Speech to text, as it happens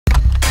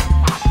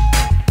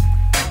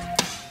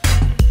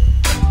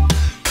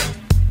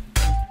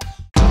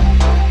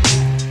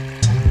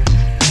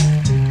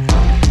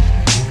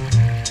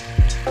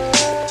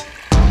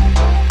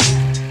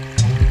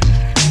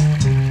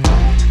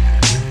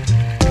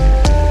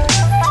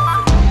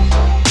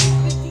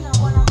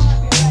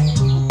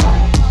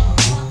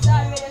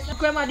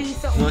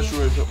something. I'm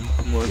sure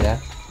something more. Yeah.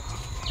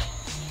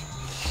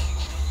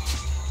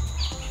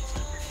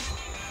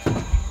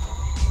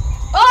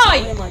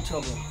 Oi! Where am I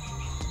trouble?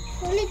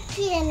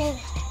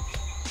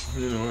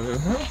 You know,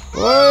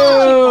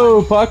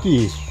 Whoa,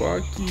 Pocky.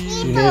 Pocky.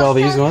 You made all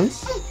these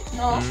ones?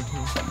 No.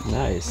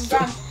 Nice. No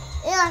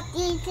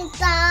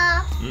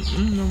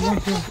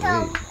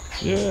matter.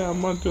 Yeah, I'm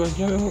about to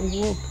get it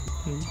up.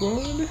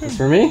 It's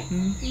for me?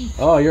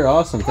 Oh, you're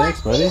awesome.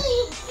 Thanks, buddy.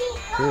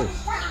 Cheers.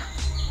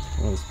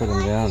 Let's put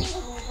them down.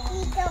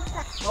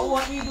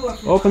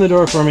 Open the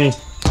door for me.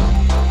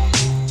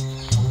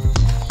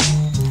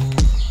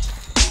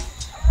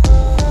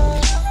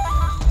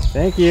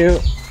 Thank you.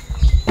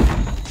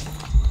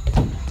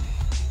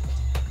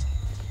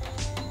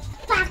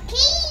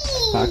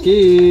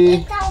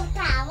 Pocky.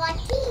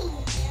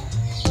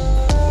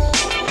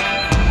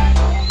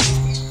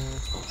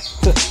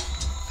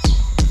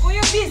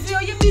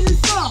 Oh, you busy,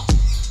 so.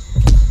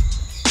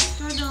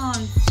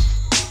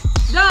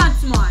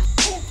 Dance, man.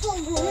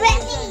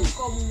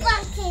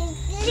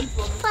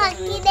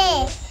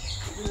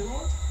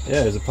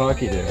 Yeah, there's a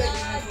Pocky there.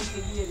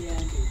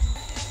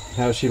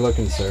 How's she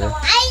looking, sir?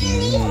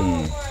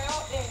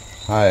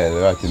 Hi,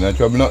 Ratty. No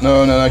trouble.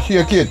 No.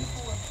 Shake it.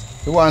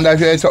 You want that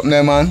shake something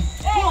there, man?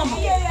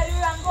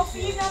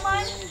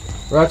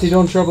 Ratty,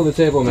 don't trouble the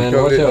table, man.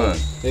 Watch out. Man.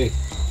 Hey.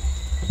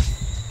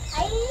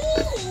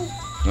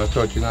 No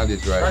touching on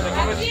this right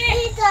now. Man.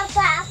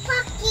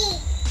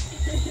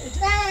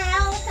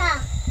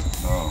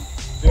 No.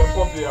 Yeah,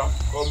 come here.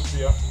 Come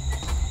here.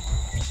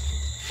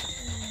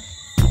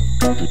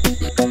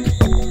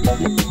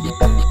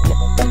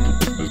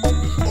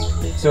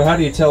 So how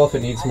do you tell if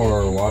it needs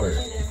more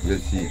water?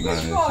 Let's see,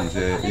 man.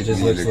 It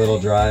just looks a little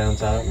dry on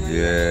top?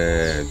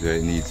 Yeah, so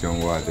it needs some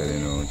water, you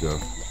know. So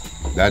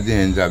that's the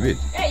ends of it.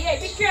 Hey,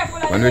 be careful.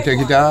 When we take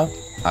it off,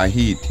 I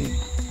heat it.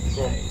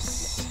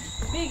 Nice.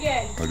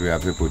 But we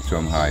have to put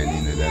some oil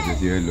in it. That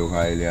is it look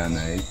oily and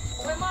nice.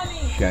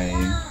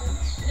 Shine.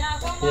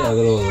 Yeah, a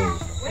little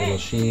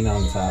sheen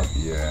on top.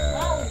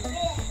 Yeah.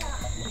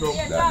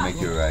 That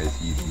make your rice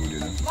eat good, you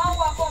know.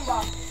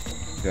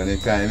 So the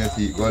time you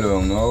see it go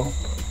down now,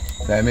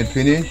 time it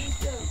finish,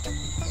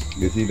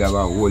 you see that a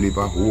whole heap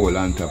of hole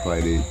on top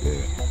of it.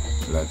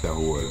 That's a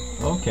hole.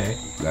 Okay.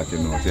 That's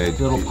enough. So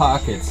Little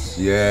pockets.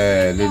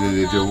 yeah,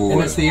 little hole.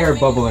 And it's the air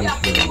bubbling.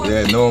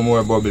 Yeah, no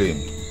more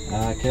bubbling.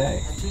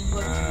 Okay.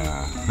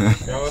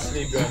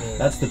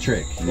 That's the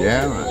trick.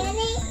 Yeah, man.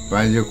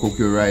 When you cook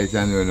your rice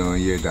and you know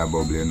you hear that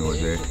bubbling, you know,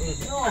 say,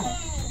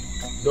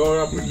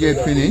 it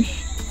get finished.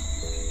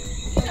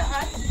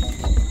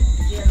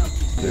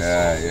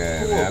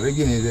 Yeah. I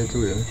begin there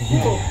too, yeah.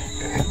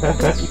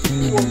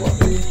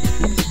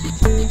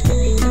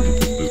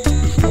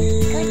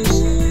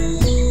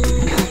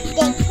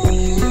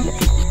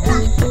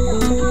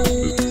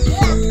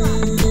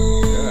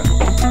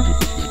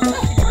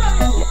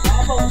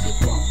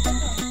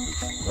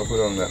 I'll put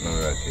on that now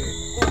right here.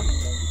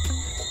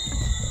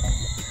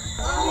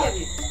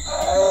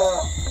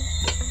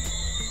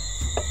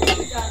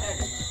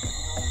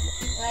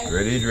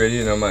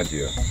 Ready now,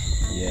 Matthew?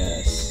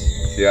 Yes.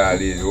 See all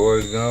these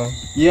holes now?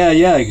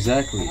 Yeah,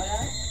 exactly.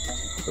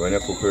 So when you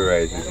cook your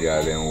rice, you see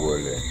all them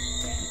holes there.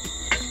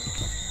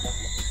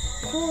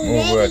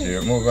 Move right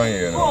here, move on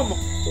here now.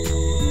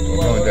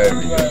 Don't dive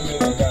in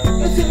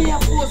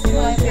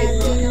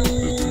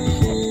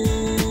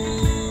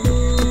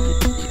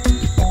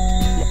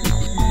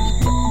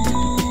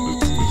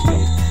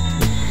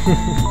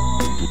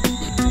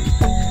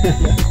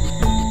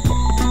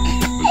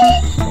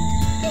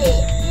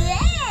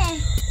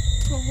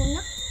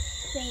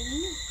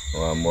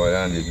One more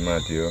than this,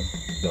 Matthew.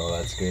 No,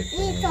 that's good for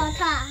me. It's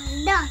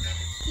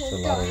a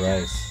lot of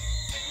rice.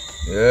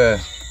 Yeah.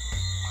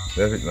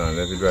 Left it, man.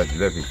 Left it right.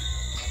 Left it.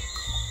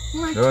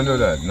 Don't do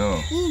that.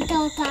 No.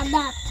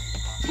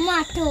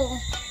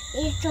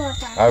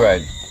 All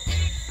right.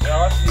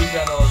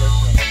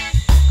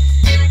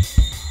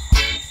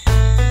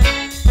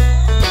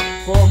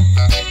 Come.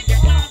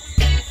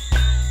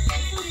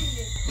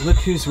 Look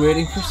who's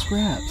waiting for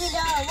scraps.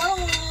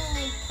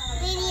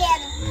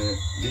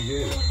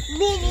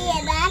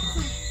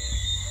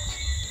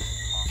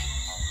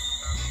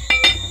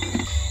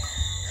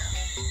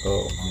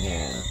 Oh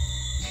man.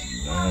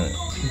 Nice.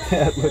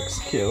 That looks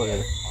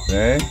killer.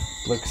 Eh?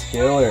 Looks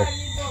killer.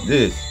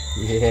 This?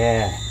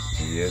 Yeah.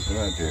 Yes,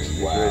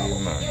 Matthew. Wow. Ready,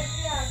 man.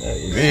 That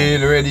is,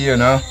 Real ready, you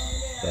know?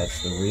 that's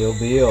the real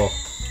deal.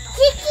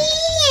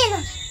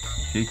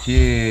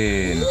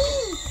 Chicken.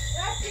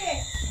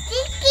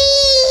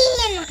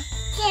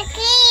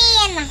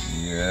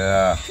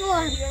 Yeah.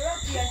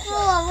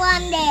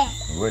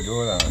 Wait,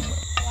 hold on.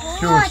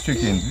 Stew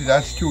chicken.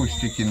 That's stew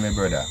chicken, my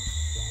brother.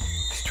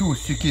 Stew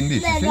chicken,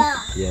 this, is it?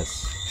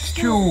 Yes.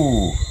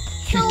 Stew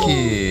chicken. Look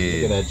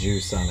at that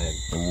juice on it.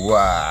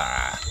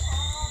 Wow.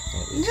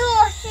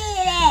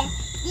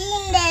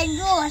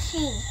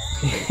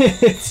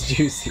 It's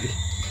juicy.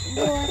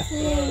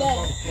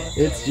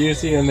 It's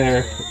juicy in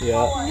there.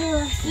 Yeah.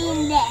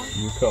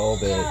 You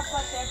called it.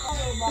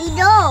 We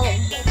don't.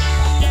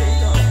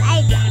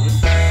 I don't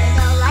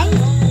like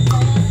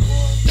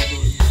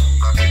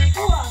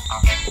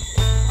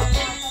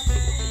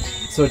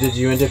So did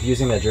you end up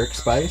using that jerk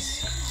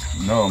spice?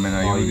 No, man,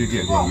 I use it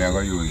yet. I'm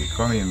going to use it.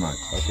 Come in, man.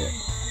 Okay.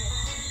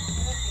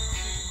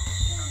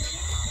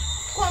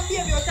 Come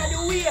baby, out of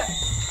the way.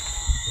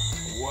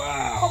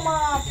 Wow. Come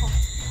on.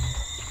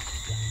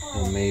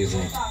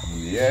 Amazing.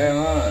 Yeah,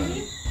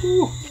 man.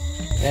 Whew.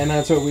 And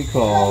that's what we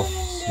call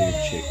stewed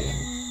chicken.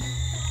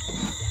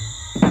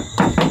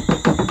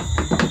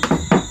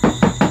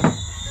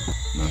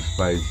 No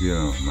spice, you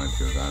know, man.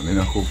 I'm in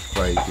a cook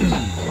spice, you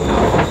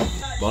know.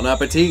 Bon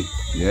appetit.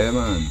 Yeah,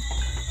 man.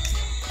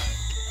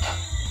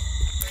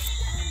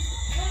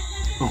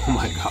 Oh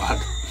my god.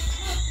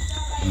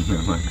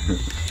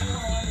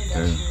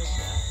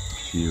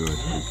 She was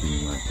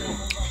cooking, man.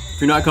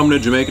 If you're not coming to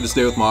Jamaica to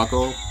stay with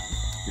Mokko,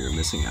 you're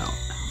missing out.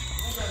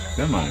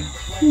 Yeah, man.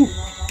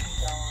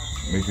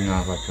 Making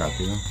out of a trap,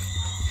 you know.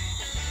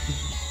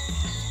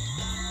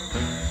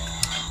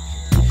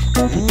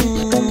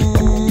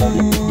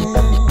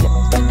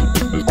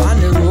 On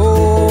the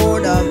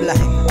road of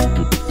life,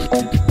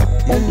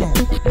 you know,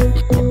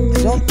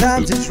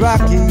 sometimes it's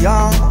rocky,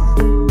 y'all.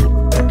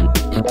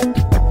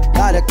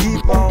 Gotta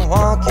keep on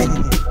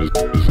walking.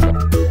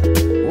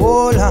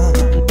 Hold on.